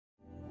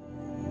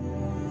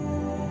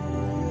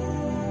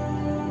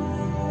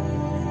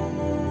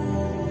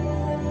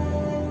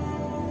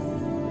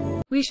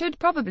We should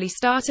probably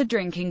start a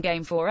drinking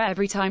game for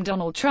every time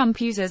Donald Trump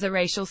uses a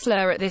racial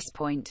slur at this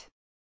point.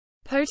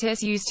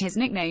 POTUS used his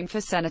nickname for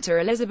Senator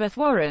Elizabeth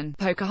Warren,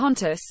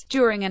 Pocahontas,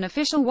 during an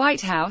official White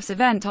House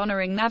event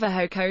honoring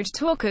Navajo code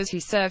talkers who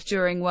served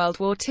during World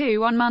War II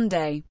on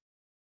Monday.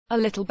 A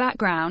little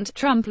background: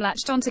 Trump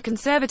latched onto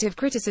conservative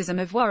criticism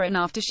of Warren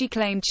after she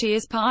claimed she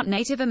is part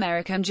Native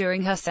American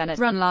during her Senate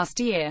run last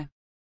year.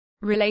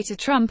 Related: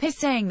 Trump is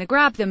saying the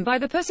grab them by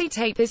the pussy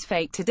tape is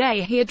fake.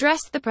 Today he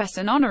addressed the press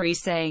and honorees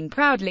saying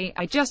proudly,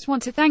 "I just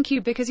want to thank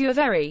you because you're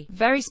very,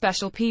 very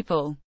special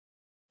people.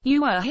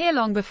 You were here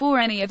long before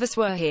any of us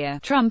were here,"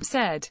 Trump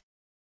said.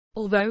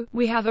 "Although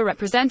we have a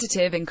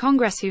representative in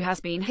Congress who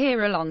has been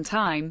here a long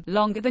time,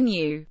 longer than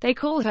you, they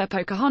call her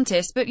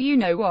Pocahontas, but you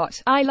know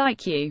what, I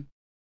like you.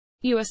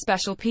 You are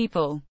special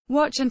people."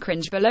 Watch and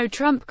cringe below.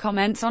 Trump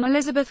comments on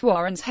Elizabeth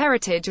Warren's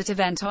heritage at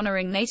event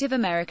honoring Native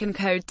American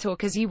code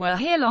talkers. "You were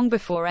here long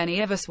before any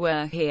of us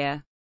were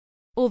here.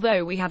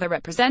 Although we have a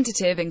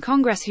representative in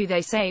Congress who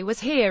they say was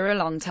here a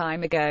long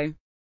time ago.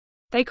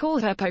 They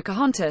call her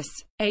Pocahontas."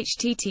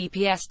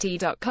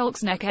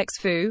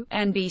 https://t.colksneckxfu,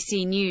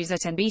 NBC News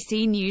at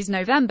NBC News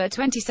November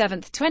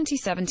 27,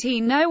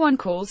 2017. "No one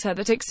calls her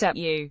that except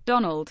you,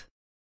 Donald."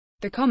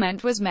 The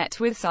comment was met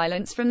with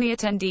silence from the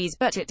attendees,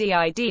 but it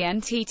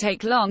didn't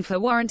take long for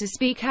Warren to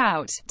speak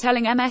out,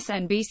 telling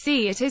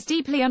MSNBC it is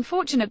deeply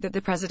unfortunate that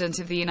the President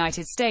of the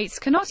United States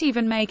cannot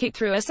even make it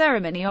through a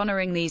ceremony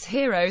honoring these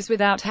heroes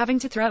without having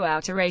to throw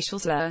out a racial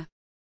slur.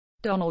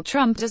 "Donald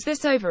Trump does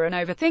this over and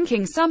over,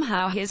 thinking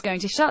somehow he is going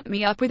to shut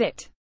me up with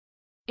it.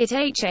 It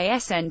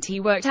hasn't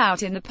worked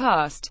out in the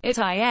past, it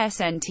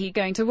isn't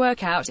going to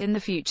work out in the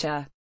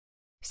future."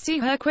 See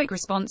her quick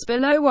response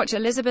below. Watch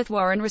Elizabeth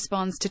Warren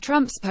responds to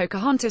Trump's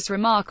Pocahontas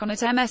remark on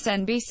at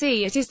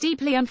MSNBC. "It is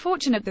deeply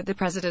unfortunate that the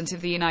President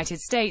of the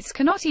United States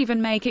cannot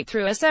even make it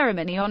through a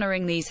ceremony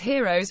honoring these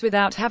heroes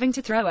without having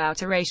to throw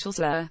out a racial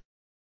slur."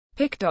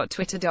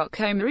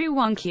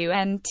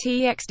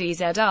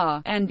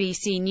 pic.twitter.com/1qntxdzr,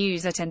 NBC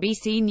News at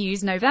NBC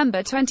News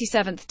November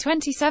 27,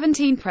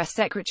 2017. Press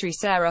Secretary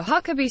Sarah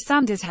Huckabee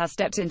Sanders has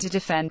stepped in to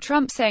defend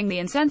Trump, saying the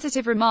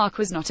insensitive remark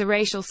was not a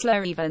racial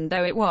slur even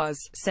though it was,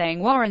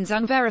 saying Warren's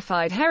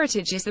unverified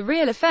heritage is the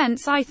real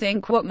offense. "I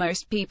think what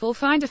most people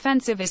find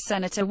offensive is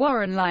Senator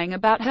Warren lying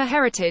about her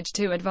heritage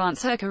to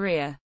advance her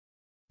career.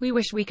 We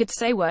wish we could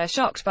say we're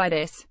shocked by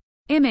this."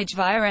 Image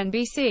via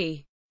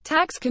NBC.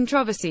 Tax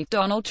controversy: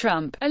 Donald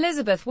Trump,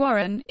 Elizabeth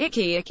Warren,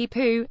 icky icky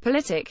poo,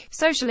 politic,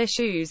 social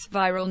issues,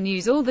 viral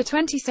news. All the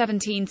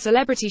 2017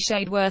 celebrity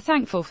shade were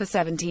thankful for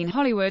 17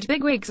 Hollywood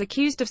bigwigs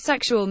accused of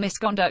sexual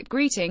misconduct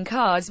greeting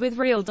cards with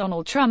real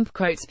Donald Trump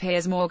quotes.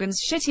 Piers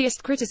Morgan's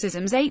shittiest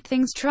criticisms: 8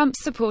 things Trump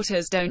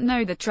supporters don't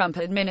know. The Trump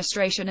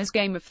administration as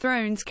Game of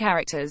Thrones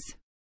characters.